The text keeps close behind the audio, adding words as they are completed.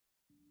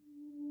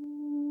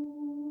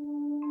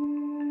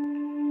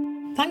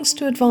Thanks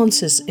to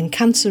advances in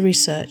cancer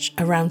research,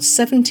 around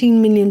 17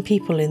 million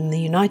people in the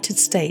United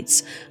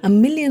States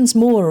and millions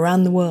more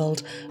around the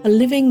world are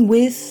living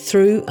with,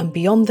 through and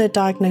beyond their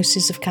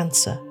diagnosis of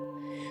cancer.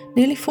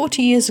 Nearly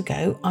 40 years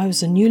ago, I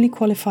was a newly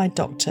qualified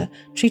doctor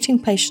treating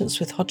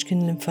patients with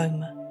Hodgkin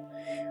lymphoma.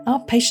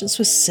 Our patients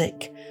were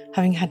sick,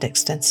 having had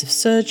extensive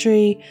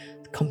surgery,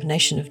 the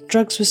combination of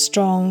drugs was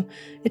strong,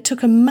 it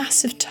took a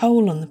massive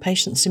toll on the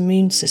patient's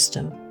immune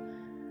system.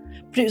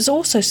 But it was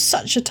also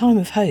such a time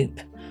of hope.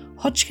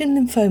 Hodgkin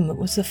lymphoma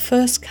was the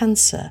first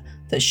cancer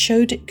that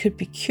showed it could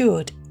be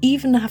cured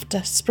even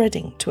after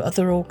spreading to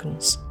other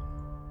organs.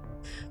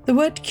 The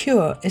word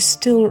cure is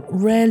still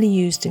rarely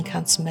used in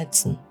cancer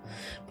medicine,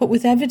 but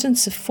with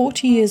evidence of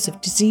 40 years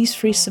of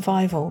disease-free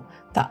survival,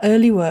 that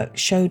early work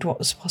showed what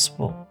was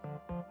possible.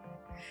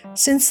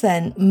 Since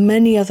then,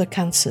 many other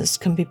cancers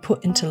can be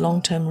put into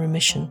long-term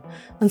remission,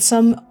 and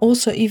some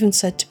also even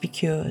said to be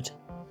cured.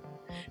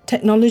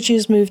 Technology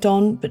has moved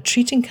on, but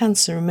treating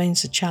cancer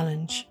remains a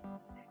challenge.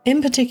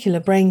 In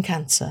particular, brain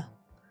cancer.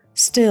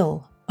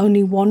 Still,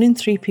 only 1 in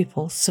 3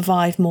 people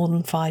survive more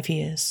than 5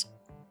 years.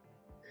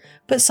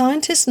 But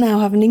scientists now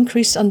have an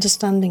increased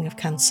understanding of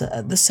cancer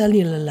at the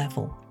cellular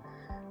level.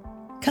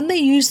 Can they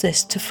use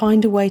this to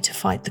find a way to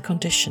fight the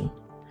condition?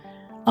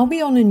 Are we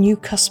on a new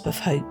cusp of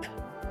hope?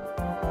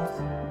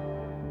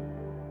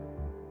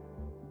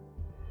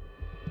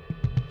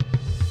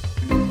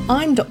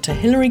 I'm Dr.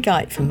 Hilary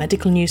Geit from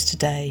Medical News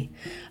Today.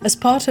 As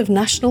part of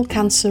National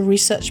Cancer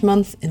Research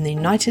Month in the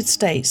United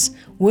States,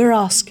 we're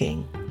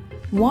asking,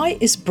 why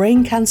is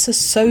brain cancer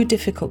so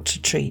difficult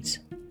to treat?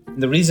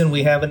 The reason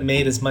we haven't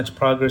made as much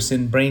progress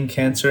in brain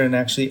cancer and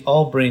actually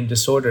all brain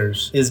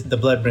disorders is the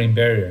blood-brain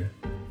barrier.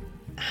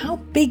 How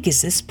big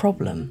is this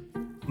problem?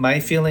 My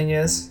feeling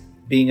is,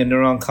 being a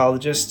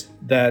neuro-oncologist,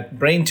 that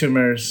brain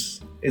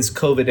tumors is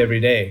COVID every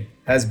day,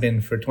 has been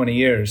for 20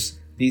 years.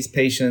 These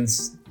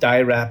patients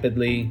die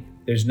rapidly,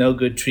 there's no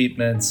good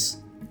treatments.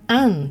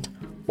 And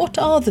what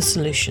are the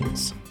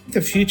solutions?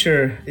 The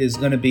future is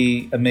going to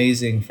be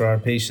amazing for our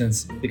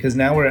patients because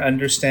now we're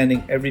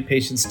understanding every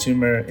patient's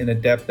tumor in a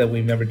depth that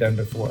we've never done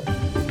before.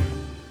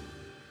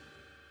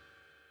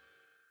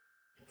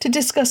 To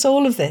discuss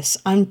all of this,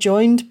 I'm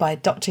joined by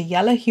Dr.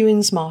 Jelle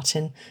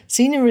Huijens-Martin,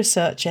 Senior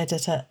Research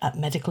Editor at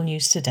Medical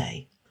News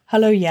Today.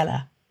 Hello,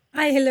 Jelle.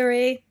 Hi,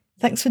 Hilary.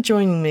 Thanks for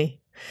joining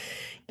me.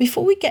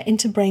 Before we get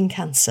into brain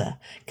cancer,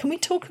 can we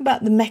talk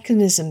about the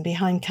mechanism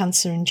behind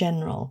cancer in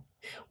general?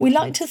 We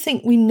like to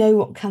think we know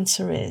what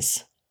cancer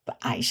is, but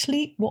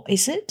actually, what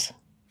is it?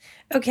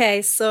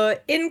 Okay, so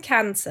in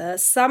cancer,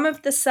 some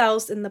of the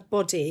cells in the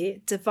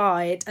body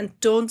divide and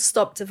don't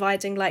stop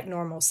dividing like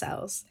normal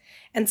cells.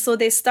 And so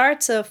they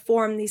start to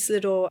form these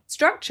little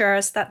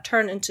structures that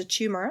turn into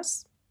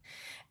tumors.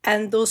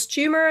 And those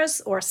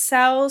tumors or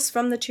cells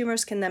from the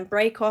tumors can then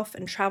break off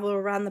and travel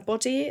around the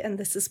body. And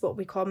this is what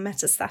we call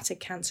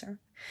metastatic cancer.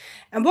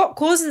 And what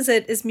causes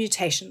it is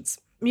mutations.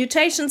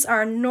 Mutations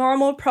are a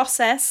normal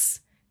process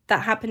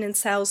that happen in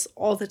cells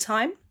all the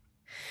time.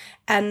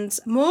 And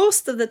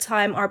most of the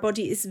time, our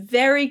body is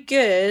very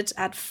good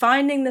at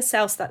finding the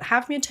cells that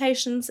have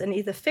mutations and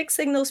either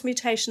fixing those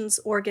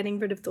mutations or getting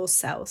rid of those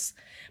cells.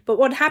 But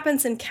what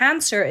happens in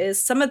cancer is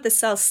some of the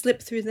cells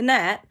slip through the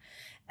net,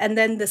 and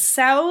then the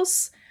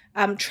cells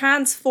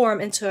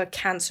transform into a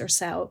cancer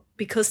cell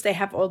because they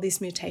have all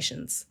these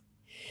mutations.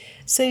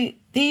 So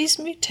these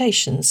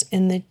mutations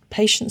in the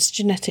patient's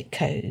genetic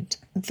code,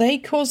 they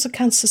cause the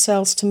cancer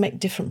cells to make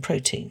different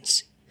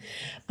proteins.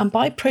 And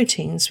by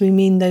proteins, we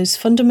mean those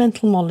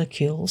fundamental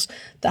molecules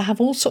that have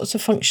all sorts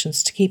of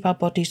functions to keep our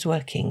bodies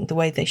working the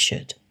way they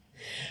should.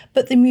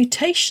 But the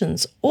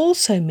mutations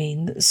also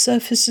mean that the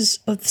surfaces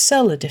of the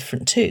cell are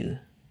different too.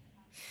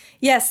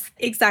 Yes,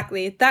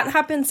 exactly. That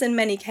happens in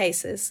many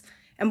cases.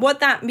 And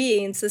what that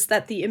means is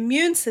that the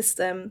immune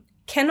system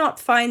cannot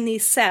find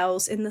these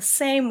cells in the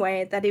same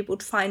way that it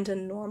would find a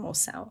normal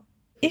cell.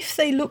 If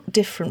they look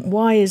different,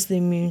 why is the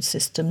immune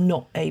system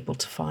not able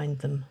to find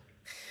them?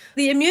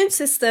 The immune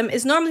system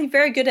is normally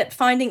very good at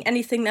finding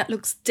anything that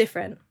looks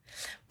different,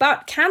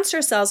 but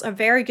cancer cells are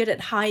very good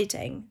at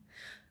hiding.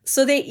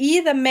 So they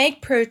either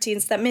make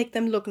proteins that make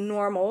them look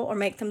normal or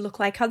make them look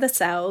like other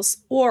cells,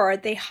 or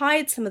they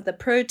hide some of the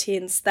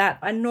proteins that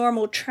a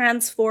normal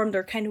transformed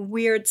or kind of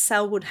weird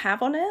cell would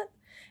have on it,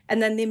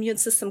 and then the immune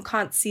system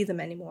can't see them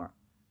anymore.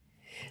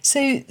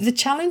 So the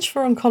challenge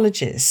for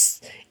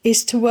oncologists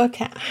is to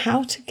work out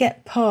how to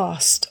get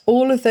past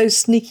all of those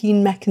sneaky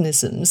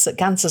mechanisms that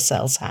cancer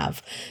cells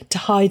have to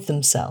hide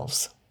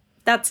themselves.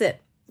 That's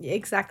it.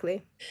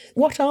 Exactly.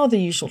 What are the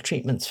usual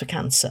treatments for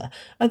cancer?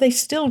 Are they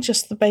still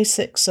just the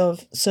basics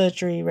of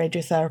surgery,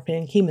 radiotherapy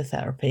and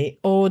chemotherapy,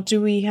 or do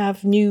we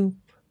have new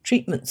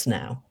treatments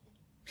now?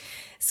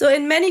 So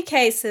in many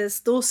cases,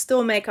 those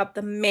still make up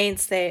the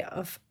mainstay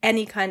of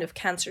any kind of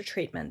cancer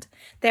treatment.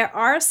 There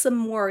are some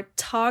more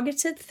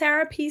targeted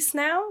therapies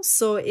now.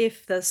 So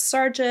if the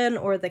surgeon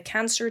or the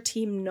cancer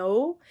team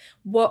know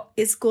what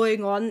is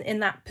going on in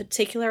that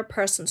particular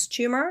person's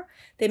tumor,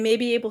 they may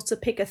be able to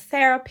pick a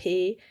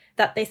therapy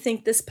that they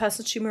think this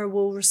person's tumor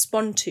will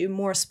respond to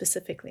more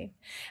specifically.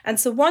 And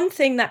so one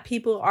thing that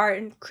people are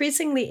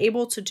increasingly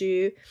able to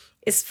do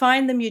is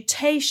find the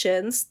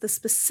mutations, the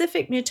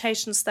specific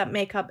mutations that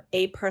make up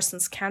a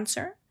person's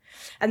cancer.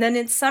 And then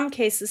in some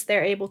cases,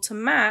 they're able to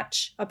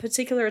match a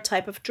particular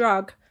type of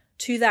drug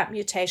to that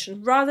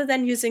mutation, rather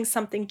than using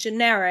something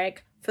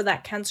generic for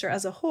that cancer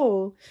as a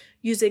whole,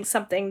 using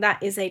something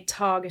that is a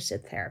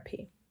targeted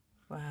therapy.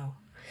 Wow.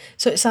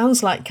 So it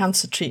sounds like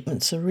cancer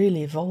treatments are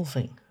really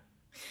evolving.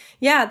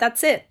 Yeah,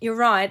 that's it. You're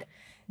right.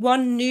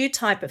 One new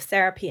type of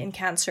therapy in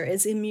cancer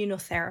is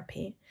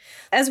immunotherapy.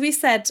 As we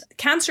said,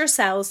 cancer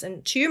cells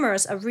and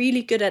tumors are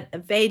really good at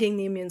evading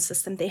the immune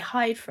system. They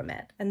hide from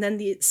it. And then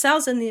the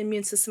cells in the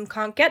immune system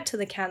can't get to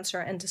the cancer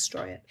and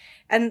destroy it.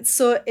 And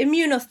so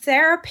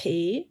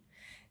immunotherapy,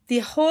 the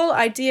whole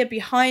idea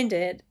behind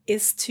it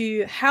is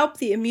to help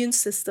the immune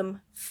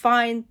system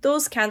find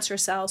those cancer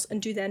cells and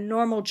do their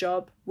normal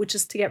job, which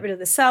is to get rid of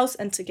the cells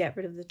and to get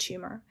rid of the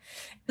tumor.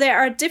 There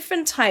are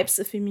different types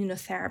of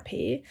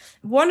immunotherapy.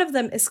 One of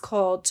them is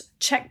called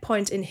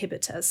checkpoint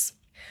inhibitors.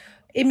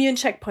 Immune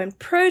checkpoint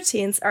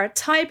proteins are a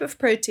type of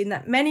protein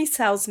that many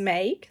cells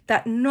make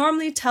that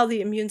normally tell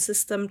the immune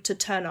system to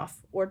turn off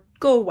or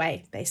go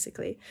away,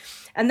 basically.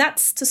 And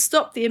that's to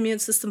stop the immune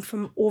system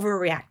from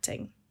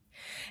overreacting.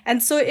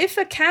 And so if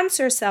a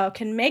cancer cell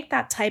can make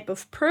that type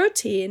of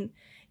protein,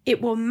 it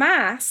will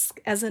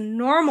mask as a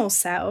normal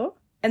cell,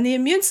 and the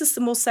immune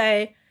system will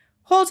say,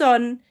 hold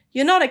on,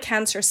 you're not a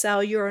cancer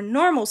cell, you're a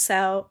normal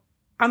cell,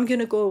 I'm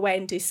going to go away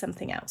and do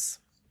something else.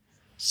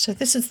 So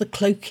this is the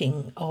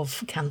cloaking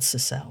of cancer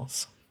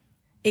cells.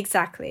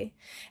 Exactly.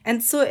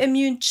 And so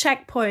immune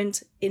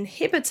checkpoint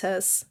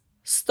inhibitors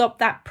stop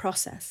that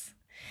process.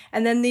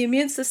 And then the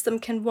immune system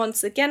can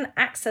once again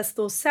access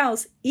those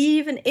cells,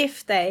 even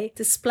if they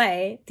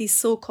display these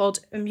so-called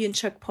immune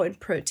checkpoint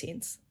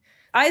proteins.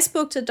 I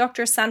spoke to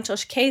Dr.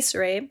 Santosh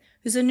Kesari,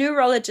 who's a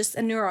neurologist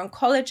and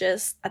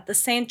neuro-oncologist at the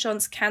St.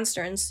 John's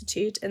Cancer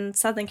Institute in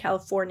Southern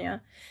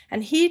California,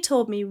 and he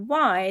told me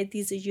why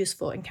these are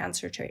useful in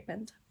cancer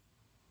treatment.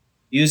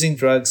 Using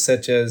drugs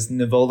such as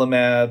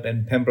nivolumab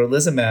and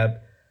pembrolizumab,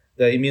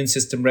 the immune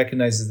system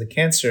recognizes the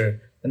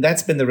cancer, and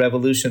that's been the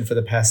revolution for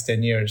the past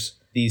 10 years.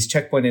 These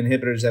checkpoint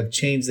inhibitors have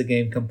changed the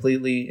game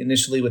completely,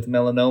 initially with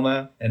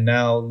melanoma, and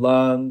now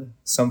lung,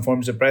 some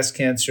forms of breast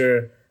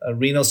cancer,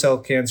 renal cell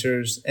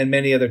cancers, and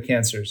many other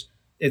cancers.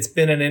 It's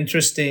been an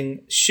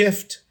interesting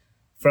shift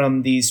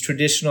from these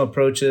traditional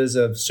approaches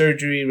of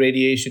surgery,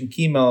 radiation,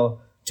 chemo,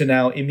 to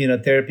now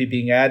immunotherapy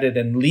being added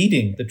and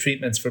leading the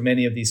treatments for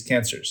many of these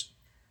cancers.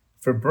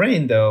 For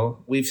brain,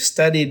 though, we've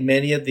studied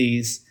many of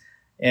these,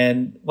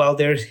 and while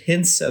there's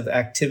hints of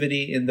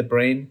activity in the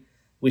brain,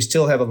 we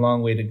still have a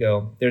long way to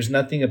go. There's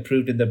nothing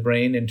approved in the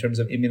brain in terms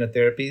of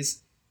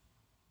immunotherapies.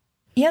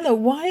 Jelle,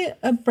 why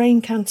are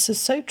brain cancers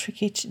so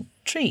tricky to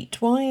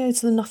treat? Why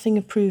is there nothing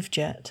approved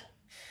yet?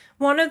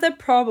 One of the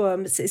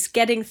problems is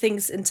getting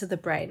things into the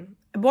brain.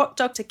 What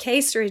Dr.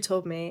 Kesari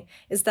told me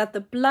is that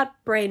the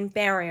blood-brain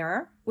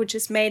barrier, which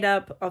is made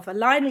up of a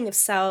lining of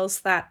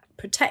cells that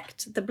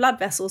protect the blood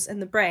vessels in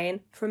the brain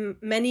from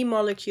many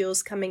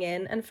molecules coming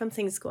in and from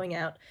things going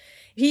out,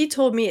 he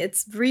told me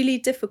it's really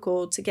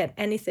difficult to get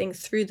anything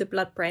through the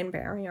blood-brain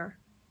barrier.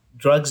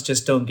 Drugs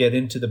just don't get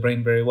into the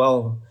brain very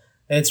well.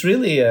 And it's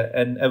really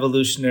an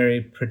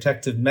evolutionary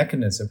protective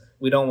mechanism.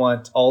 We don't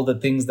want all the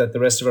things that the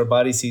rest of our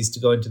body sees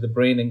to go into the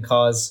brain and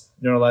cause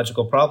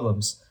neurological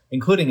problems,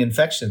 including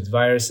infections,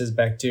 viruses,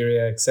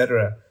 bacteria,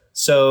 etc.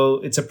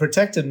 So it's a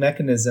protective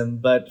mechanism,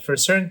 but for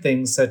certain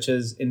things such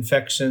as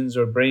infections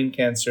or brain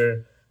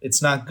cancer,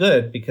 it's not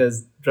good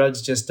because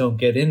drugs just don't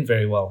get in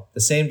very well. The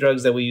same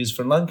drugs that we use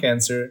for lung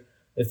cancer,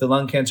 if the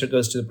lung cancer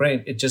goes to the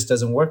brain, it just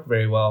doesn't work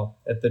very well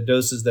at the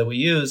doses that we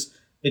use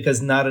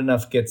because not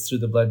enough gets through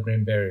the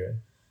blood-brain barrier.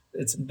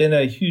 It's been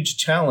a huge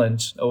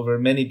challenge over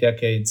many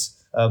decades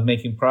of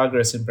making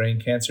progress in brain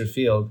cancer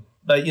field.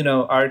 But,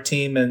 our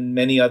team and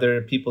many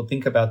other people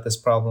think about this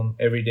problem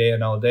every day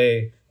and all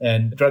day.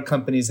 And drug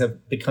companies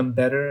have become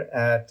better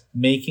at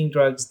making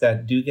drugs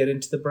that do get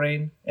into the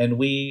brain. And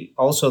we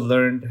also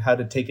learned how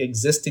to take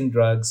existing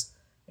drugs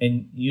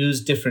and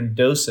use different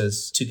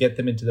doses to get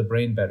them into the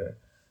brain better.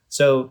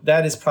 So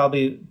that is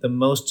probably the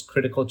most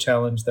critical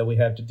challenge that we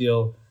have to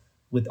deal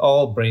with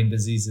all brain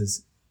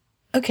diseases.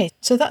 Okay,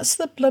 so that's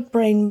the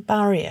blood-brain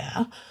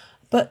barrier.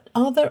 But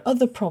are there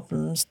other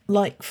problems?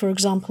 Like, for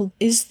example,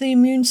 is the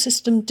immune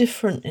system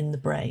different in the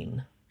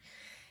brain?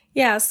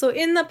 Yeah, so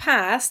in the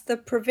past, the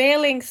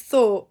prevailing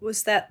thought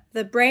was that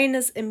the brain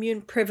is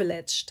immune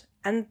privileged.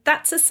 And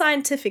that's a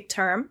scientific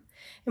term.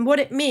 And what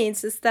it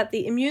means is that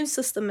the immune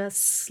system is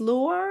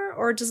slower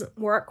or doesn't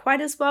work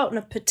quite as well in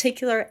a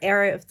particular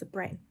area of the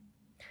brain.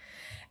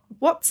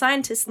 What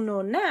scientists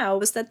know now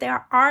is that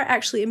there are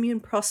actually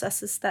immune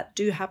processes that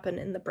do happen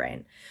in the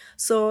brain.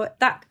 So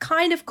that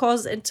kind of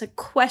calls into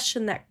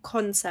question that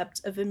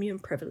concept of immune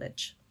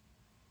privilege.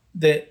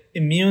 The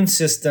immune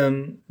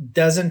system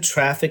doesn't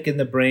traffic in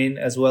the brain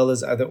as well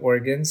as other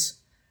organs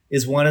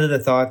is one of the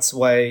thoughts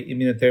why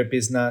immunotherapy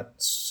is not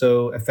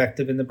so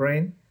effective in the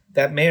brain.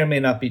 That may or may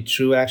not be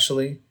true,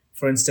 actually.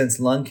 For instance,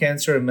 lung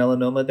cancer or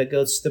melanoma that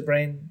goes to the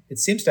brain, it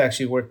seems to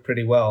actually work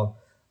pretty well,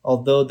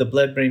 although the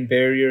blood-brain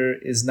barrier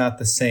is not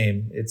the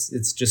same.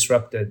 It's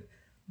disrupted.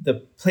 The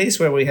place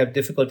where we have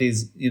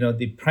difficulties,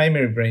 the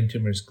primary brain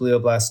tumors,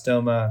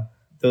 glioblastoma,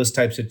 those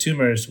types of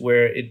tumors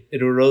where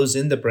it arose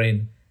in the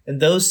brain, and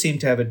those seem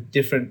to have a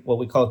different, what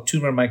we call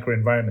tumor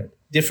microenvironment,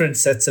 different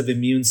sets of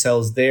immune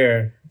cells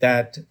there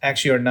that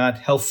actually are not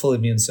healthful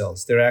immune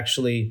cells. They're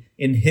actually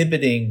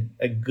inhibiting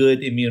a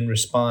good immune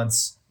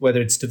response,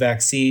 whether it's to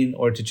vaccine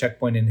or to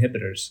checkpoint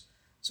inhibitors.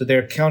 So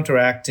they're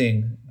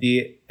counteracting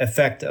the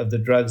effect of the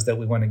drugs that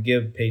we want to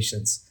give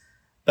patients.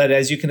 But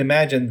as you can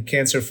imagine,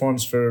 cancer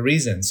forms for a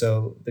reason.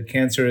 So the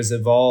cancer has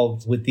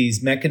evolved with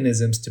these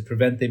mechanisms to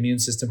prevent the immune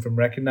system from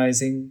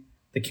recognizing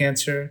the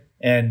cancer.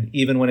 And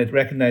even when it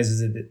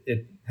recognizes it,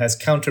 it has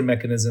counter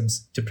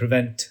mechanisms to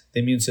prevent the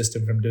immune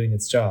system from doing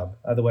its job.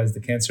 Otherwise, the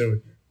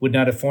cancer would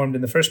not have formed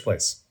in the first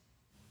place.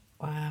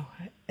 Wow,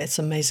 it's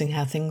amazing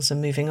how things are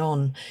moving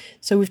on.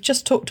 So we've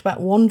just talked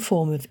about one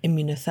form of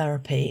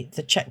immunotherapy,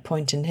 the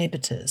checkpoint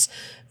inhibitors,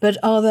 but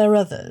are there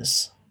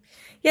others?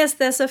 Yes,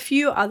 there's a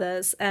few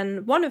others,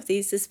 and one of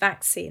these is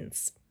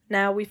vaccines.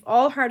 Now, we've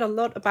all heard a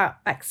lot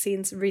about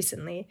vaccines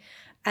recently,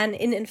 and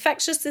in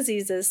infectious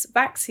diseases,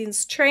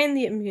 vaccines train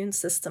the immune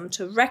system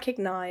to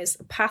recognize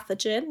a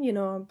pathogen,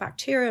 a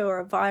bacteria or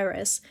a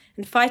virus,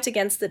 and fight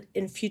against it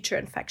in future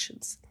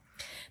infections.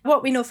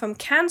 What we know from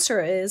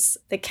cancer is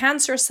the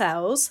cancer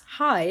cells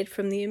hide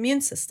from the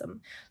immune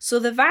system. So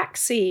the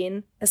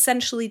vaccine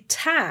essentially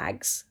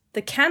tags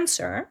the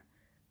cancer.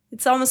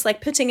 It's almost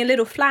like putting a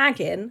little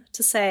flag in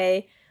to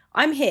say,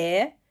 I'm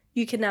here,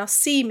 you can now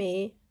see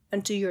me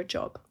and do your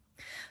job.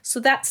 So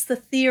that's the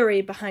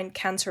theory behind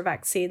cancer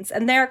vaccines.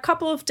 And there are a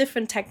couple of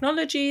different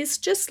technologies,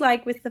 just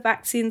like with the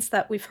vaccines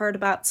that we've heard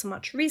about so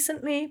much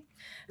recently.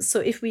 So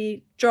if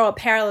we draw a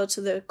parallel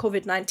to the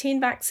COVID-19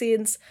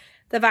 vaccines,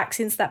 the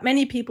vaccines that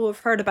many people have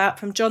heard about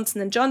from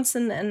Johnson &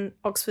 Johnson and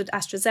Oxford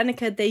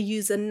AstraZeneca, they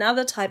use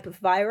another type of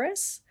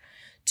virus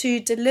to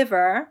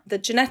deliver the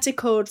genetic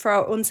code for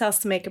our own cells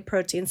to make a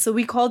protein. So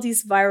we call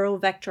these viral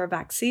vector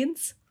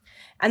vaccines.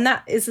 And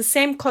that is the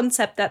same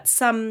concept that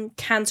some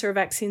cancer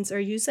vaccines are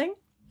using.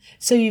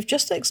 So you've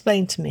just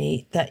explained to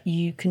me that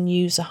you can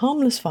use a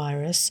harmless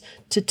virus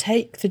to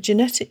take the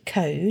genetic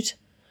code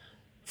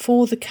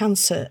for the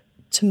cancer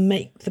to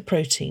make the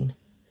protein.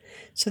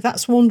 So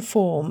that's one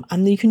form,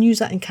 and you can use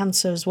that in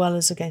cancer as well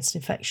as against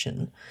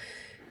infection.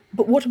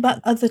 But what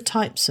about other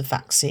types of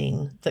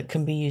vaccine that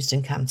can be used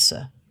in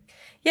cancer?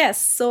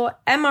 Yes, so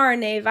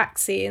mRNA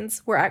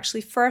vaccines were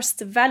actually first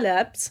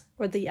developed,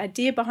 or the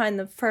idea behind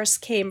them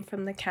first came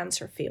from the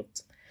cancer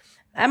field.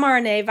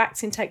 mRNA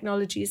vaccine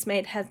technologies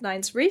made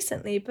headlines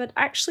recently, but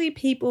actually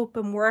people have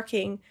been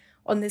working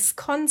on this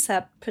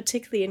concept,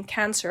 particularly in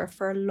cancer,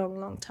 for a long,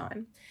 long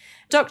time.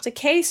 Dr.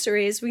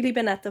 Kayseri has really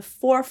been at the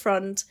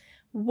forefront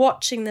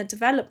watching the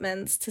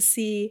developments to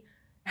see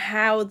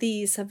how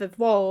these have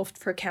evolved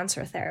for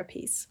cancer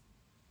therapies.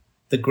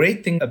 The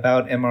great thing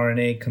about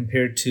mRNA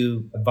compared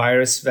to a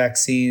virus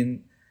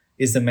vaccine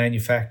is the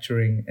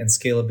manufacturing and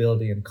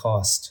scalability and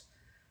cost.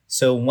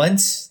 So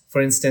once,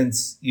 for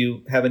instance,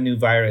 you have a new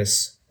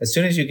virus, as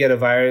soon as you get a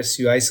virus,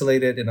 you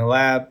isolate it in a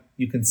lab,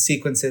 you can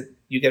sequence it,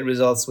 you get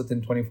results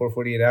within 24,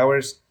 48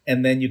 hours,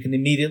 and then you can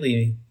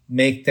immediately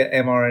make the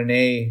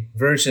mRNA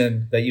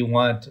version that you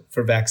want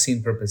for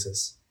vaccine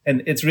purposes.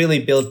 And it's really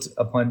built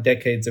upon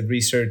decades of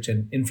research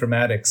and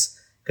informatics,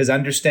 because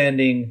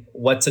understanding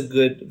what's a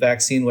good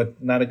vaccine,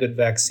 what's not a good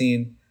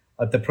vaccine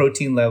at the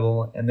protein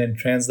level, and then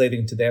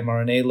translating to the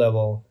mRNA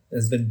level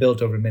has been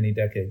built over many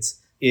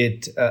decades.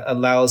 It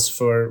allows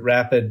for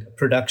rapid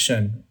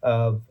production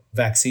of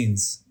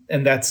vaccines.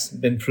 And that's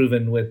been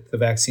proven with the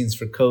vaccines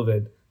for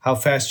COVID, how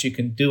fast you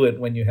can do it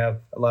when you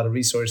have a lot of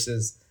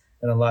resources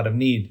and a lot of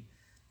need.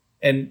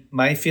 And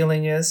my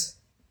feeling is,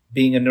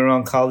 being a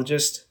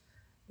neuro-oncologist,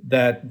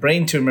 that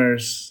brain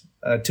tumors,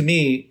 to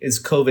me,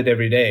 is COVID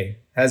every day,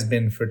 has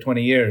been for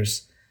 20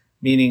 years,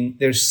 meaning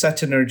there's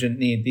such an urgent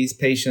need. These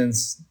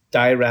patients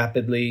die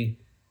rapidly.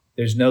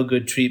 There's no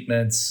good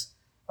treatments.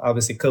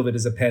 Obviously, COVID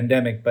is a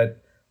pandemic,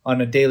 but on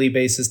a daily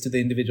basis to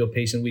the individual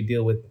patient, we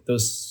deal with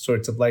those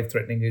sorts of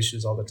life-threatening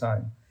issues all the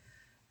time.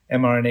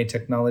 mRNA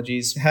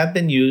technologies have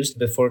been used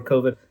before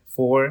COVID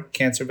for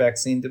cancer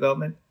vaccine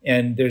development.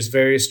 And there's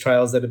various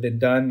trials that have been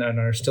done and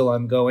are still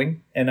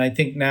ongoing. And I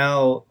think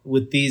now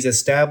with these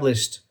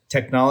established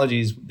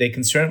technologies, they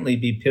can certainly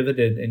be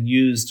pivoted and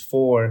used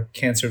for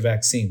cancer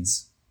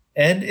vaccines.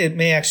 And it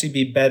may actually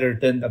be better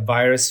than a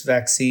virus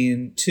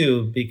vaccine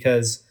too,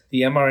 because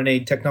the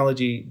mRNA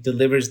technology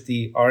delivers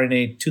the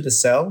RNA to the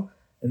cell,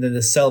 and then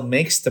the cell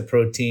makes the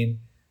protein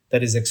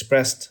that is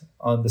expressed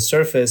on the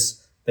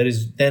surface that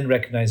is then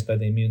recognized by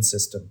the immune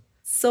system.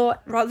 So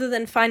rather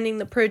than finding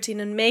the protein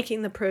and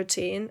making the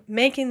protein,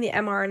 making the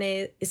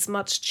mRNA is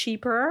much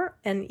cheaper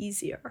and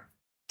easier.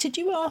 Did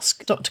you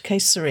ask Dr.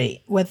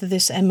 Kayseri whether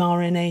this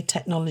mRNA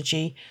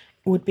technology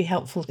would be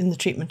helpful in the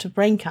treatment of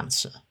brain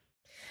cancer?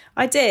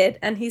 I did,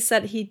 and he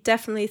said he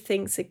definitely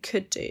thinks it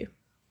could do.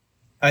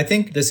 I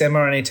think this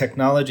mRNA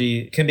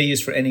technology can be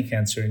used for any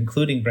cancer,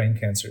 including brain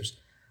cancers.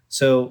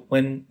 So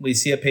when we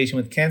see a patient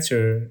with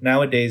cancer,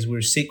 nowadays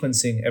we're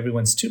sequencing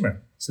everyone's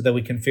tumor so that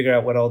we can figure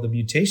out what all the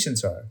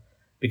mutations are,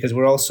 because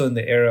we're also in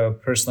the era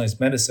of personalized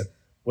medicine,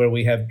 where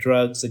we have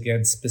drugs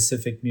against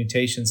specific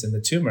mutations in the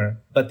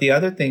tumor. But the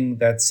other thing,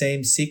 that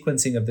same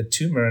sequencing of the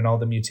tumor and all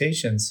the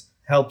mutations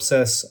helps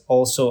us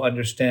also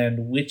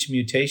understand which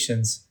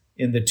mutations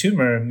in the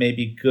tumor may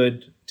be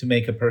good to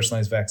make a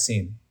personalized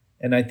vaccine.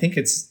 And I think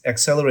it's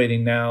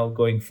accelerating now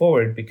going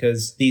forward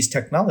because these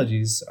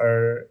technologies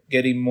are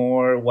getting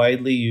more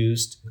widely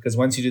used, because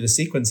once you do the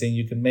sequencing,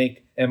 you can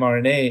make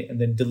mRNA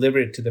and then deliver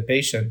it to the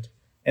patient.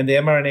 And the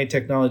mRNA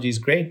technology is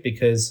great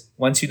because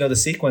once you know the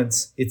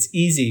sequence, it's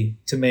easy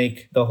to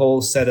make the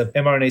whole set of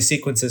mRNA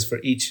sequences for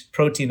each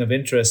protein of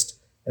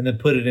interest and then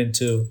put it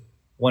into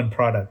one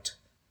product.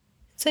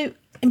 So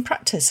in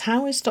practice,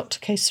 how is Dr.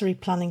 Kesari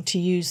planning to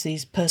use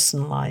these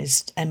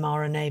personalised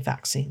mRNA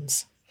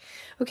vaccines?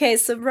 Okay,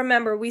 so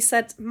remember, we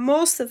said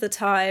most of the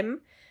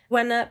time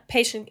when a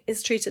patient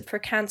is treated for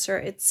cancer,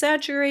 it's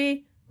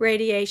surgery,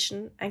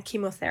 radiation, and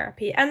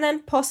chemotherapy, and then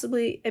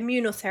possibly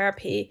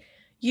immunotherapy,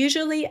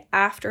 usually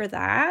after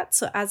that,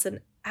 so as an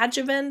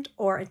adjuvant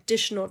or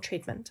additional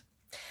treatment.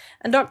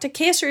 And Dr.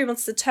 Kesari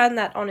wants to turn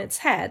that on its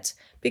head,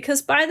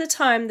 because by the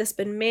time there's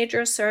been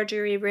major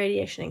surgery,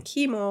 radiation, and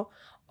chemo,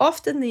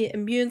 often the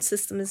immune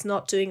system is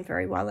not doing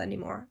very well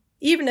anymore.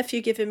 Even if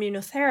you give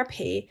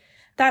immunotherapy,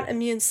 that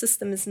immune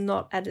system is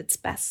not at its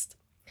best.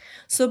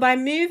 So by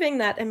moving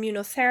that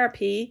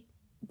immunotherapy,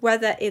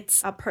 whether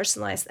it's a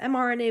personalized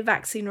mRNA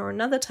vaccine or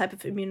another type of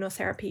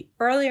immunotherapy,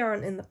 earlier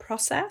on in the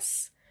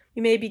process,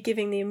 we may be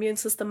giving the immune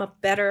system a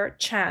better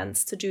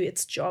chance to do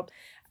its job.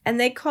 And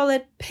they call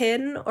it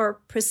PIN,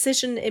 or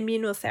precision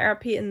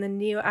immunotherapy, in the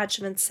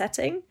neoadjuvant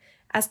setting,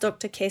 as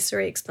Dr.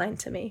 Kesari explained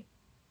to me.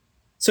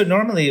 So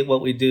normally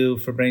what we do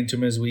for brain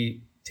tumors,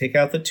 we take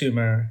out the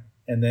tumor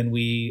and then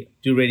we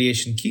do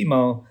radiation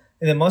chemo.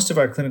 And then most of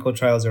our clinical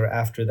trials are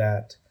after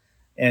that.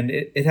 And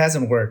it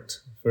hasn't worked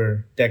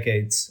for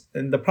decades.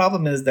 And the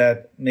problem is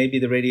that maybe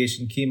the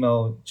radiation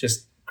chemo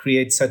just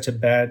creates such a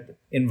bad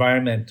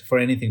environment for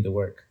anything to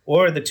work.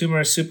 Or the tumor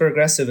is super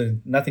aggressive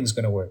and nothing's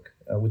going to work,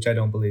 which I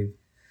don't believe.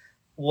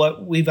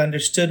 What we've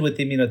understood with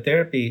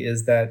immunotherapy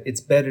is that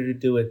it's better to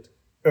do it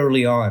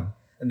early on.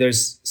 And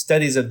there's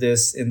studies of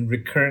this in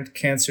recurrent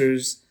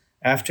cancers.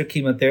 After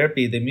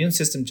chemotherapy, the immune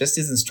system just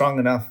isn't strong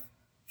enough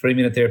for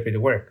immunotherapy to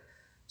work.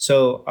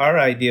 So our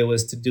idea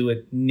was to do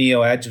it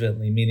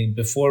neoadjuvantly, meaning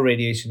before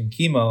radiation and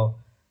chemo,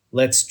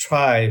 let's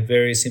try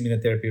various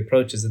immunotherapy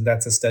approaches. And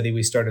that's a study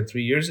we started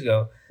 3 years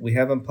ago. We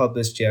haven't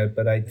published yet,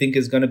 but I think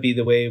is going to be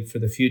the way for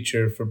the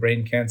future for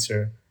brain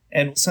cancer.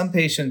 And some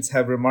patients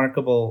have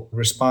remarkable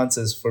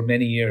responses for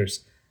many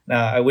years.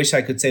 Now, I wish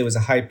I could say it was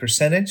a high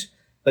percentage,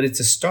 but it's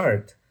a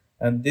start.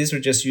 And these are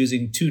just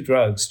using 2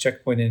 drugs,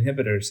 checkpoint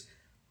inhibitors.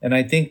 And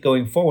I think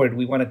going forward,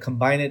 we want to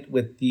combine it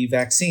with the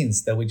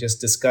vaccines that we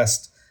just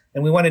discussed.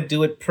 And we want to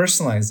do it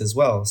personalized as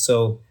well.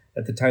 So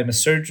at the time of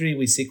surgery,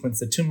 we sequence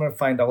the tumor,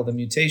 find all the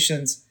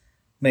mutations,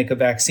 make a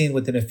vaccine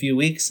within a few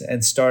weeks,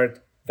 and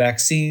start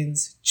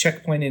vaccines,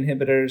 checkpoint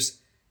inhibitors,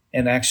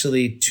 and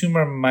actually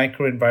tumor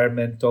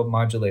microenvironmental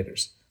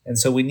modulators. And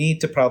so we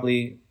need to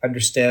probably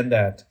understand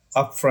that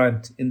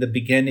upfront in the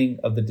beginning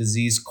of the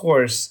disease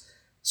course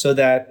so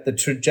that the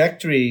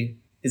trajectory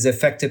is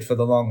affected for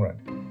the long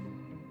run.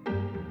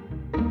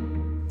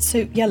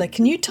 So, Jelle,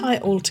 can you tie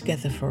it all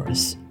together for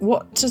us?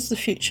 What does the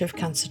future of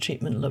cancer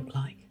treatment look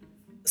like?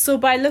 So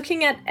by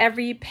looking at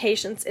every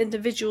patient's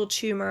individual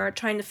tumor,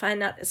 trying to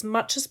find out as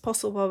much as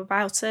possible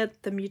about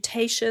it, the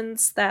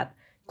mutations that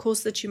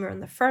cause the tumor in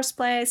the first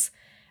place,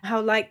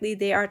 how likely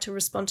they are to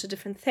respond to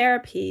different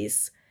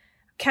therapies,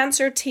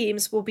 cancer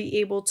teams will be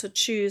able to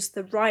choose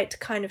the right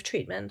kind of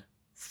treatment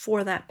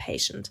for that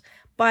patient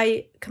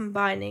by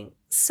combining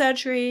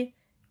surgery,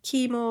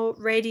 chemo,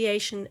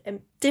 radiation,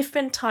 and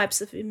different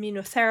types of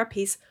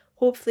immunotherapies,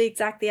 hopefully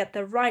exactly at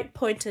the right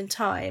point in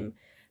time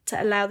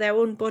to allow their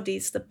own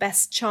bodies the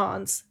best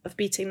chance of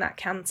beating that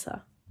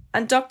cancer.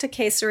 And Dr.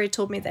 Kesari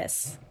told me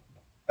this.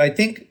 I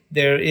think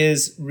there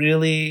is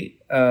really,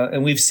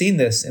 and we've seen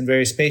this in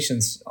various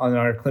patients on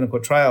our clinical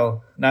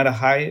trial, not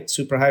a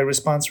super high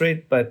response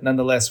rate, but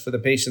nonetheless for the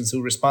patients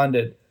who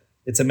responded,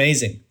 it's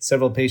amazing.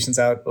 Several patients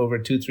out over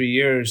 2-3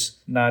 years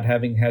not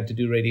having had to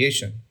do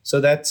radiation. So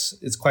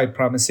it's quite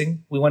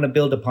promising. We want to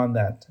build upon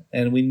that.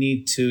 And we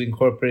need to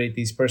incorporate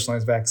these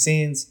personalized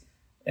vaccines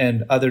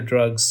and other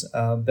drugs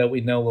that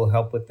we know will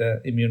help with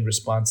the immune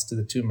response to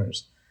the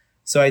tumors.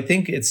 So I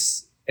think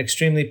it's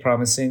extremely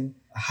promising.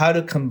 How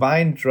to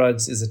combine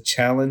drugs is a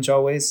challenge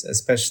always,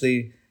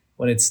 especially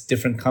when it's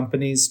different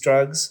companies'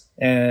 drugs.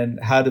 And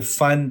how to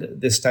fund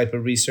this type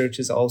of research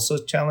is also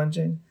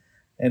challenging.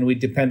 And we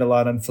depend a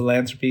lot on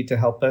philanthropy to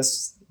help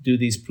us do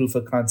these proof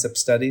of concept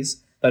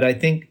studies. But I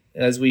think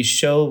as we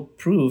show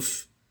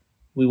proof,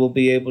 we will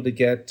be able to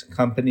get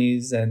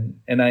companies and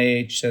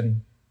NIH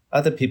and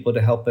other people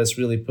to help us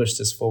really push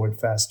this forward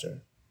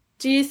faster.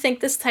 Do you think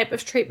this type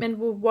of treatment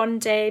will one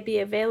day be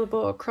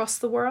available across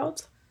the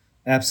world?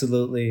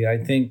 Absolutely. I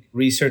think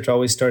research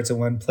always starts in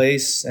one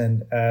place.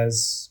 And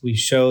as we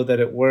show that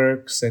it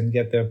works and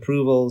get the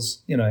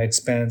approvals,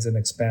 expands and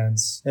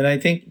expands. And I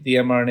think the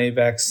mRNA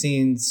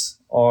vaccines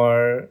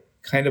are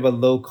kind of a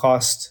low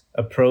cost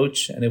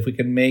approach. And if we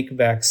can make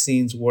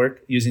vaccines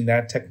work using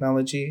that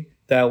technology,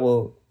 that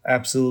will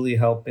absolutely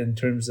help in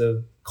terms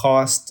of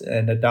cost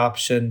and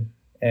adoption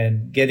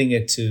and getting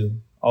it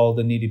to all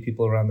the needy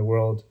people around the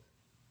world.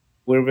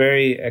 We're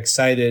very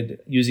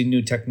excited using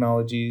new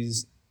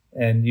technologies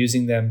and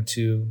using them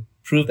to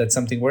prove that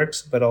something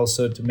works, but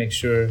also to make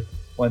sure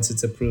once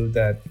it's approved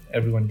that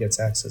everyone gets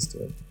access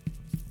to it.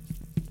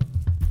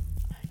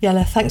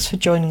 Jelle, thanks for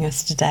joining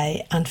us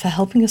today and for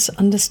helping us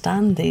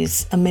understand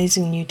these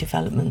amazing new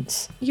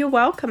developments. You're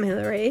welcome,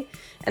 Hilary.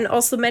 And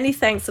also many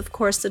thanks, of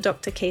course, to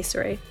Dr.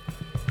 Kesari.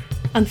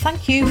 And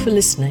thank you for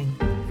listening.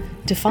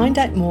 To find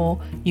out more,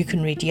 you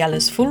can read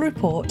Jelle's full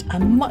report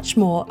and much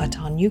more at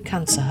our new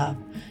Cancer Hub.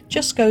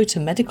 Just go to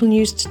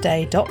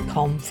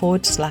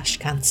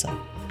medicalnewstoday.com/cancer.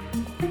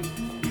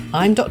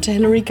 I'm Dr.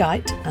 Hilary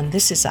Geit, and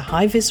this is a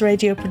High Vis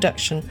Radio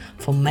production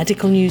for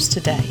Medical News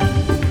Today.